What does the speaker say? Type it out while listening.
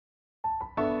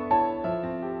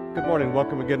Good morning.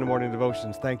 Welcome again to Morning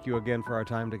Devotions. Thank you again for our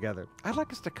time together. I'd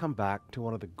like us to come back to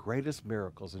one of the greatest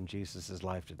miracles in Jesus'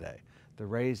 life today, the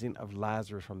raising of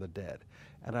Lazarus from the dead.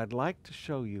 And I'd like to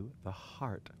show you the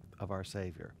heart of our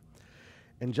Savior.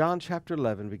 In John chapter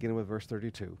 11, beginning with verse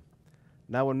 32,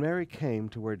 "Now when Mary came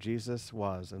to where Jesus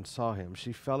was and saw him,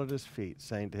 she fell at his feet,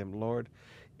 saying to him, 'Lord,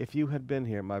 if you had been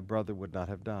here, my brother would not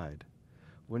have died.'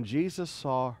 When Jesus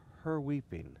saw her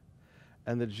weeping,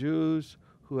 and the Jews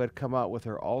who had come out with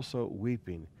her also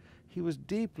weeping, he was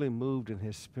deeply moved in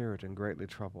his spirit and greatly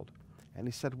troubled. And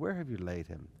he said, 'Where have you laid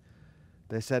him?'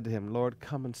 They said to him, 'Lord,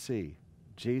 come and see.'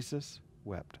 Jesus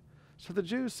wept. So the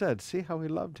Jews said, 'See how he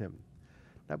loved him.'"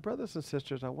 Now, brothers and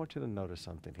sisters, I want you to notice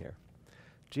something here.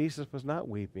 Jesus was not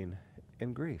weeping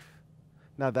in grief.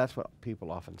 Now, that's what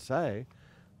people often say,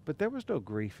 but there was no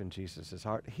grief in Jesus'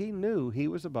 heart. He knew he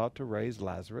was about to raise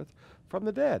Lazarus from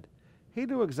the dead. He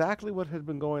knew exactly what had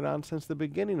been going on since the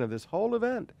beginning of this whole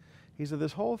event. He said,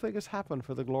 this whole thing has happened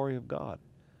for the glory of God.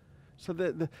 So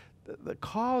the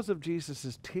cause of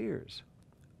Jesus' tears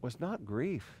was not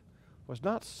grief, was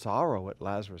not sorrow at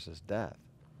Lazarus' death.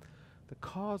 The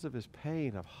cause of his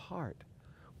pain of heart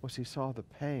was he saw the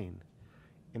pain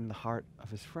in the heart of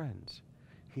his friends.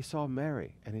 He saw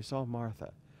Mary and he saw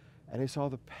Martha, and he saw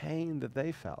the pain that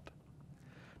they felt.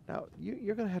 Now,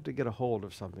 you're going to have to get a hold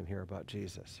of something here about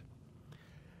Jesus.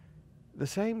 The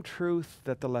same truth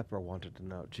that the leper wanted to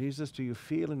know. Jesus, do you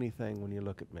feel anything when you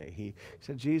look at me? He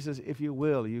said, Jesus, if you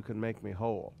will, you can make me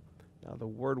whole. Now, the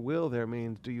word will there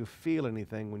means, do you feel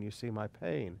anything when you see my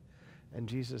pain? And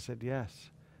Jesus said,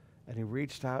 yes. And he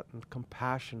reached out and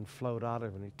compassion flowed out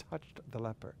of him and he touched the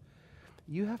leper.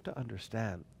 You have to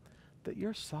understand that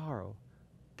your sorrow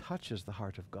touches the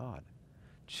heart of God.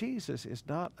 Jesus is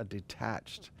not a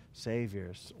detached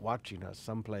Savior watching us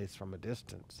someplace from a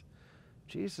distance.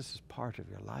 Jesus is part of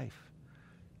your life.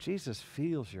 Jesus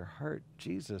feels your hurt.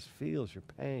 Jesus feels your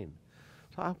pain.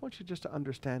 So I want you just to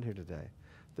understand here today,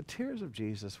 the tears of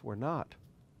Jesus were not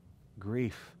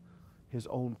grief, his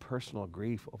own personal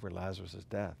grief over Lazarus'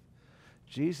 death.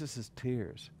 Jesus'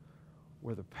 tears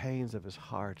were the pains of his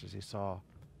heart as he saw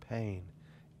pain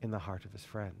in the heart of his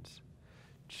friends.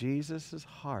 Jesus'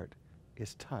 heart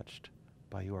is touched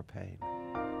by your pain.